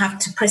that you have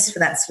to press for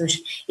that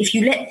solution. If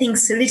you let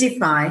things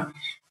solidify,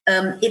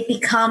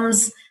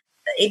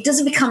 it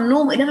doesn't become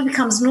normal. It never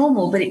becomes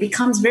normal, but it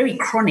becomes very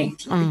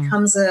chronic. It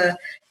becomes a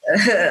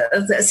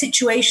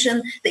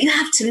situation that you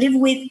have to live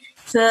with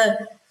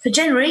for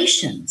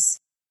generations.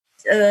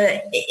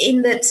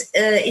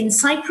 In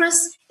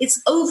Cyprus, it's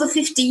over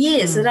 50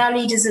 years that our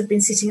leaders have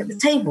been sitting at the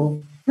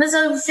table. And there's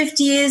over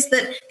 50 years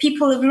that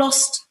people have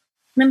lost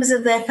members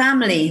of their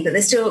family, that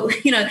they're still,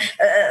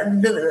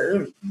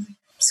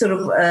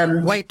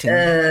 waiting,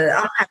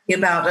 unhappy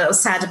about or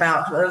sad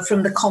about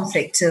from the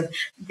conflict of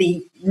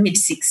the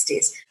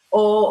mid-60s.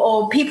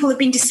 Or people have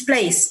been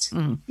displaced,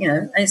 and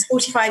it's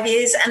 45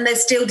 years and they're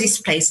still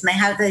displaced and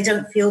they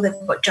don't feel they've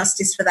got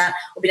justice for that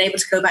or been able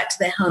to go back to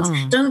their homes.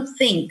 Don't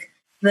think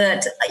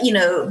that,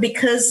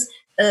 because,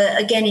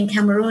 again, in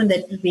Cameroon,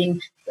 there have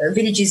been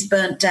villages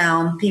burnt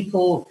down,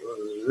 people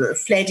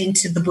fled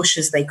into the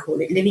bushes, they call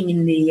it, living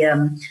in the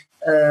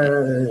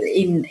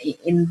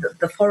in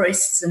the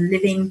forests and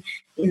living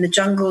in the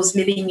jungles,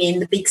 living in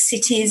the big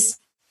cities,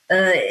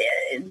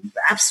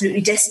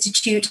 absolutely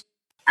destitute.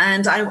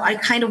 And I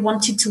kind of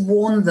wanted to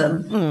warn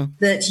them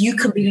that you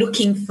could be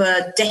looking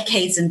for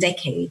decades and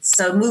decades.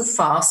 So move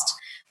fast.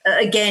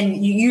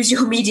 Again, you use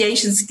your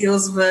mediation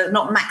skills for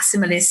not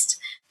maximalist,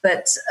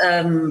 but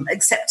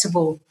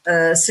acceptable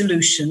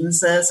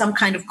solutions, some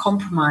kind of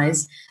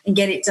compromise, and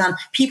get it done.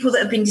 People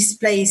that have been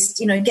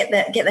displaced, get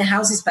their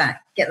houses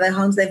back, get their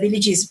homes, their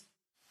villages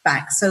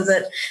back, so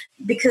that,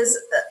 because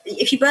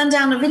if you burn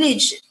down a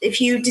village, if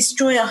you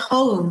destroy a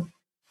home,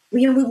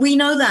 we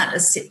know that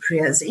as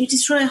Cypriots, you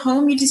destroy a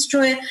home, you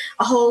destroy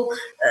a whole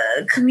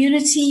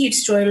community, you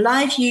destroy a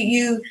life.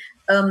 You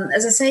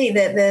as I say,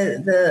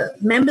 the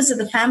members of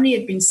the family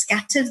had been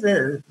scattered.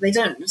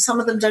 Some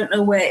of them don't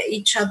know where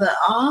each other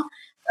are.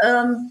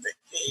 I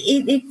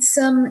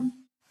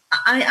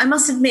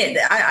must admit,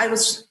 I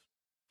was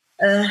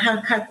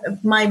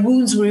my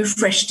wounds were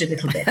refreshed a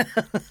little bit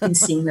in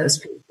seeing those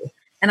people,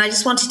 and I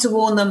just wanted to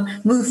warn them: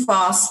 move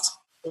fast.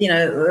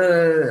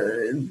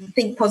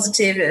 Think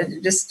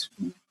positive. Just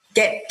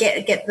get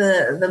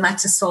the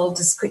matter solved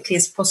as quickly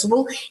as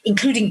possible,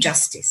 including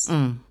justice.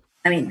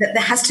 I mean,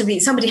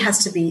 somebody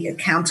has to be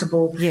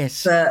accountable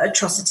for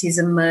atrocities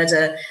and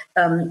murder.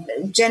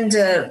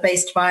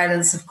 Gender-based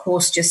violence, of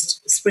course,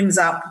 just springs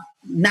up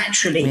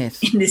naturally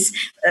in this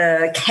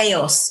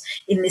chaos,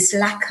 in this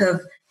lack of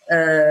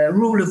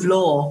rule of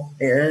law.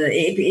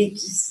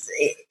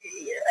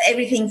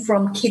 Everything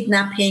from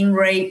kidnapping,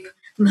 rape,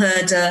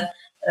 murder,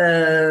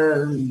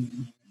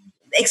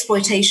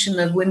 exploitation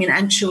of women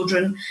and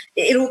children,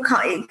 it all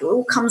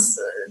comes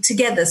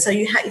together. So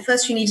you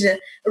need a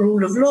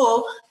rule of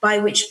law by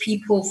which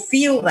people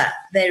feel that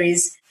there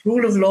is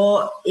rule of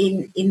law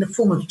in the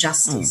form of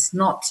justice,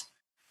 not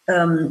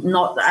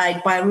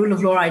by rule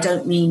of law I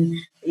don't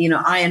mean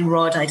iron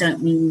rod, I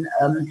don't mean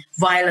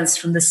violence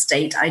from the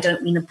state, I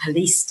don't mean a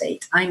police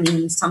state, I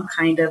mean some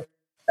kind of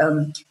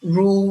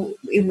rule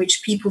in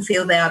which people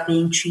feel they are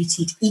being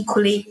treated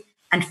equally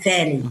and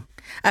fairly.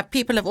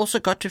 People have also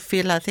got to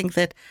feel, I think,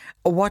 that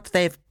what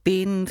they've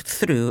been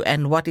through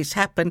and what has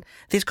happened,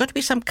 there's got to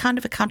be some kind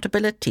of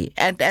accountability.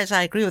 And as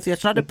I agree with you,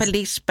 it's not a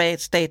police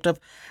state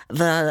of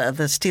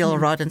the steel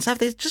rod and stuff.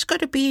 There's just got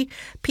to be,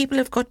 people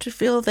have got to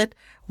feel that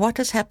what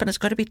has happened has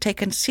got to be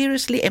taken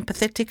seriously,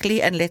 empathetically,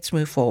 and let's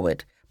move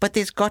forward. But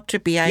there's got to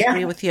be, I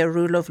agree with you, a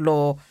rule of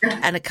law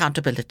and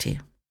accountability.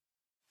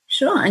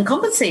 Sure, and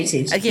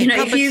compensated. If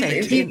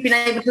you've been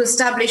able to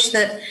establish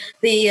that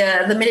the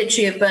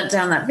military have burnt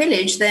down that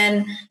village,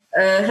 then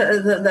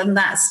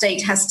that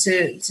state has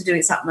to do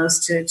its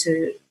utmost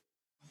to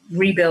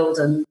rebuild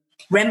and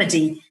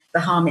remedy the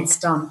harm it's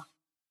done.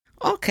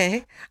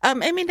 Okay.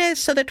 Emine,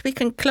 so that we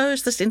can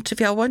close this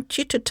interview, I want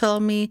you to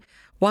tell me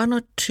one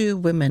or two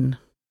women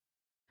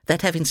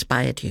that have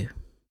inspired you.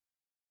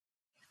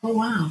 Oh,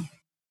 wow.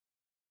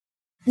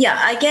 Yeah,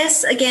 I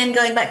guess, again,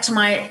 going back to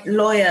my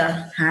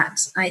lawyer hat,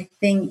 I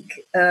think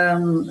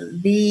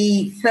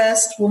the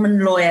first woman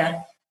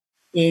lawyer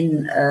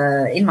in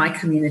my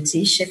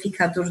community,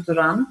 Shefika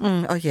Durduran,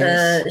 Oh,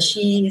 yes.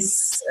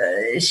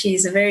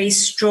 She's a very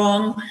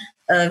strong,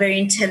 very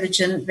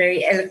intelligent,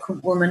 very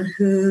eloquent woman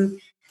who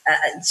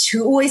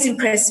always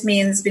impressed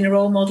me and has been a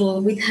role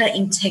model with her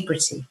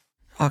integrity.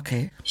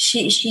 Okay.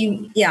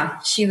 She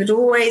would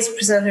always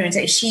preserve her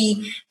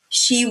integrity.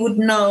 She would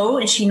know,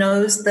 and she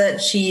knows that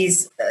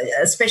she's,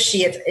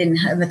 especially in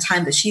the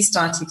time that she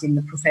started in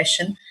the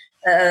profession,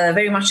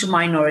 very much a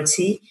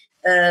minority,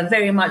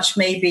 very much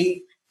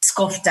maybe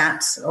scoffed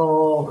at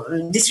or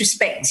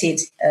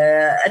disrespected,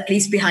 at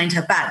least behind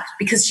her back,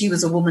 because she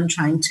was a woman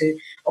trying to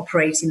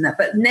operate in that,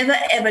 but never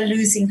ever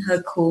losing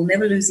her cool,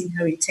 never losing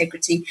her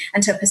integrity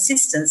and her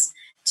persistence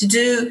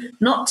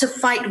not to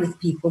fight with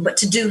people, but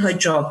to do her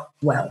job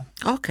well.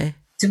 Okay.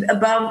 To,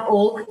 above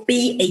all,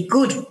 be a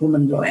good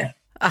woman lawyer.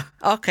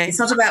 Okay. It's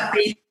not about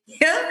being.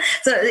 Yeah.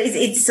 So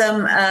it's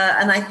and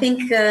I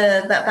think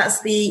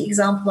that's the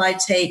example I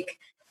take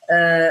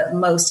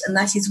most, and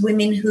that is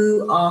women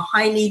who are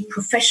highly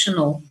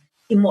professional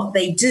in what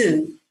they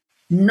do,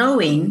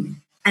 knowing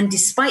and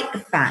despite the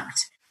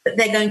fact that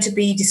they're going to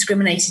be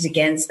discriminated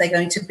against, they're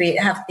going to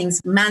have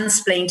things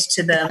mansplained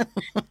to them.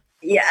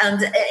 Yeah, and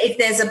if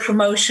there's a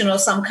promotion or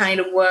some kind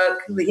of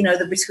work,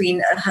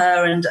 between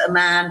her and a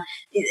man,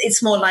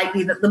 it's more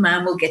likely that the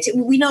man will get it.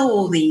 We know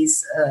all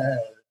these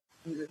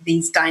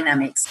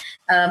dynamics,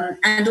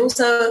 and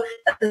also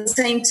at the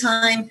same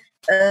time,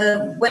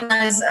 when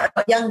I was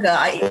younger,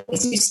 it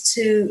always used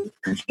to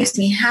confuse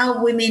me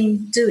how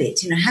women do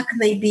it. How can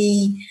they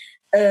be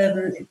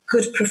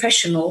good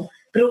professional,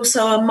 but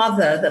also a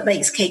mother that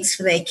bakes cakes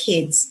for their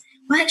kids?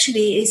 Well,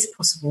 actually, it is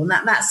possible,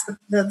 and that's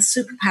the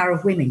superpower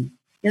of women.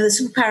 The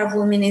superpower of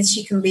women is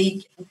she can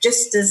be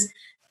just as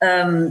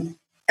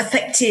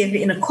effective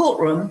in a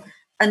courtroom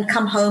and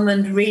come home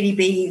and really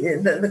be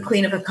the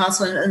queen of her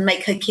castle and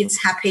make her kids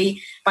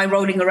happy by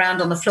rolling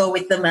around on the floor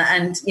with them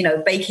and,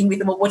 baking with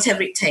them or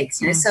whatever it takes.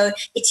 So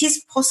it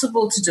is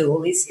possible to do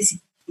all this.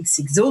 It's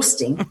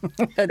exhausting,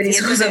 but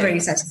it's also very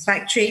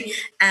satisfactory.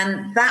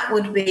 And that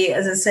would be,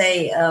 as I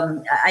say,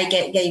 I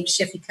gave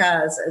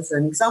Shefika as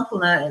an example.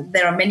 Now,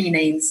 there are many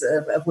names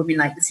of women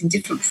like this in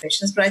different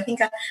professions, but I think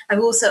I've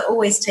also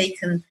always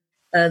taken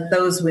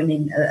those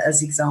women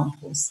as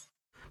examples.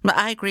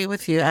 I agree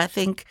with you. I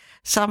think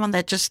someone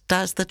that just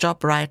does the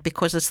job right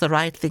because it's the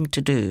right thing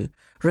to do,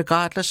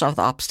 regardless of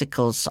the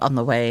obstacles in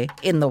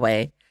the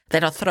way,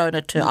 that are thrown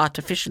at her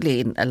artificially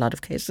in a lot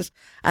of cases.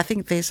 I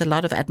think there's a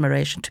lot of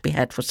admiration to be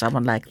had for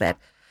someone like that.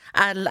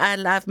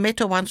 I've met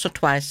her once or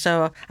twice,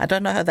 so I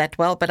don't know her that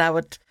well, but I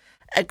would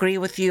agree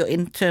with you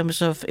in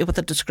terms of with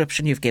the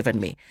description you've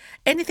given me.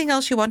 Anything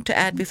else you want to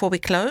add before we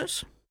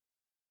close?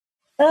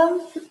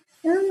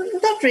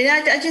 Not really.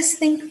 I just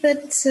think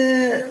that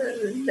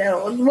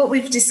what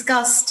we've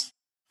discussed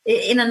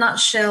in a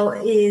nutshell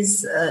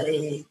is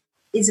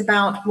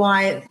about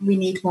why we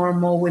need more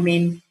and more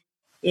women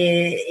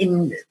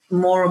in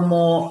more and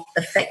more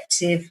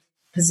effective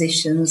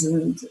positions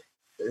and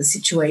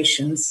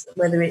situations,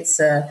 whether it's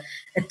a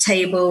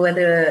table,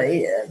 whether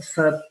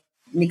for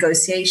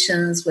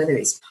negotiations, whether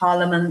it's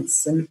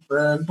parliaments and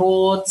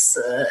boards,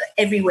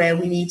 everywhere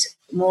we need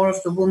more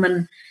of the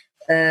woman,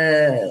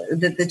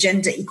 the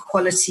gender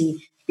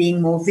equality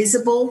being more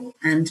visible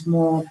and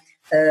more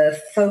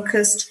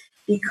focused,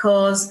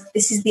 because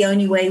this is the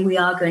only way we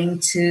are going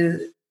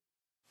to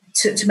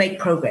make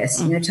progress,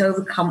 to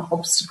overcome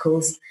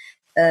obstacles,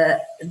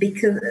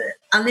 because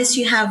unless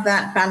you have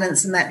that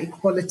balance and that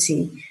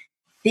equality,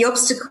 the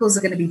obstacles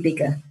are going to be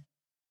bigger.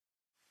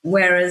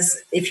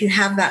 Whereas if you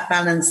have that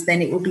balance,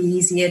 then it will be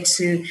easier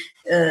to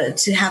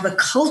have a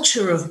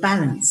culture of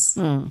balance,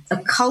 a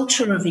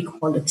culture of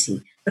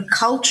equality, a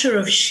culture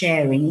of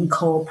sharing and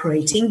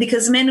cooperating,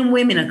 because men and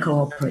women are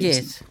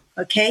cooperating. Yes.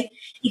 Okay?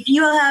 If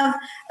you have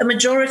a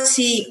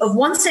majority of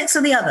one sex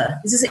or the other,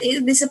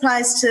 this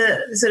applies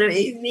to sort of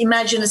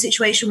imagine a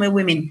situation where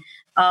women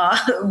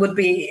would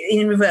be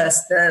in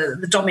reverse,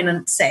 the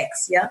dominant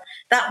sex, yeah?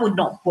 That would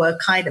not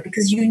work either,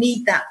 because you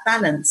need that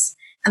balance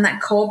and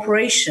that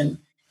cooperation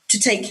to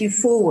take you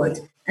forward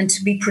and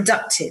to be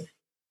productive.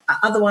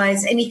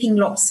 Otherwise, anything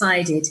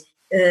lopsided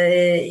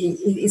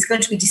is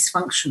going to be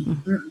dysfunctional.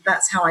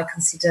 That's how I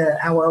consider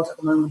our world at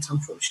the moment,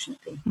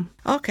 unfortunately.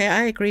 Okay,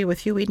 I agree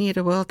with you. We need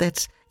a world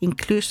that's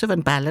inclusive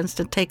and balanced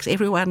and takes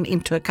everyone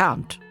into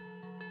account.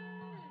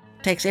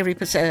 Takes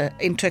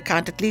into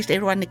account, at least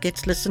everyone that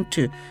gets listened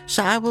to.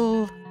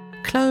 So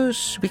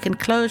we can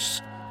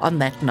close on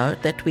that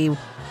note that we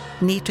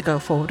need to go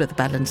forward with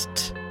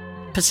balanced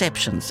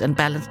perceptions and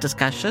balanced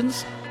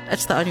discussions.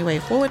 It's the only way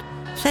forward.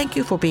 Thank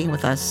you for being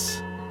with us,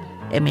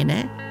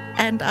 Emine.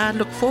 And I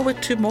look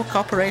forward to more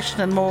cooperation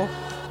and more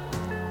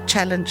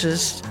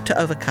challenges to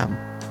overcome.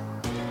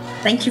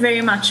 Thank you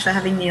very much for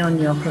having me on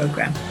your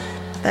program.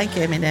 Thank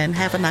you, Emine, and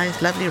have a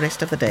nice, lovely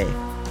rest of the day.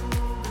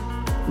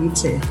 You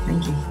too.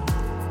 Thank you.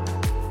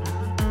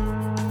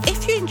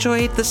 If you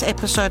enjoyed this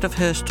episode of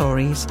Her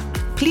Stories,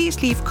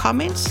 please leave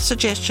comments,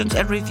 suggestions,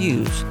 and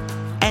reviews,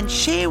 and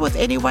share with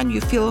anyone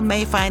you feel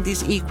may find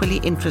these equally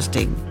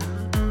interesting.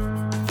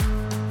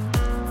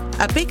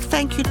 A big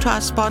thank you to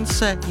our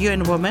sponsor,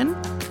 UN Women,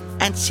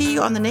 and see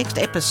you on the next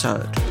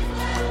episode.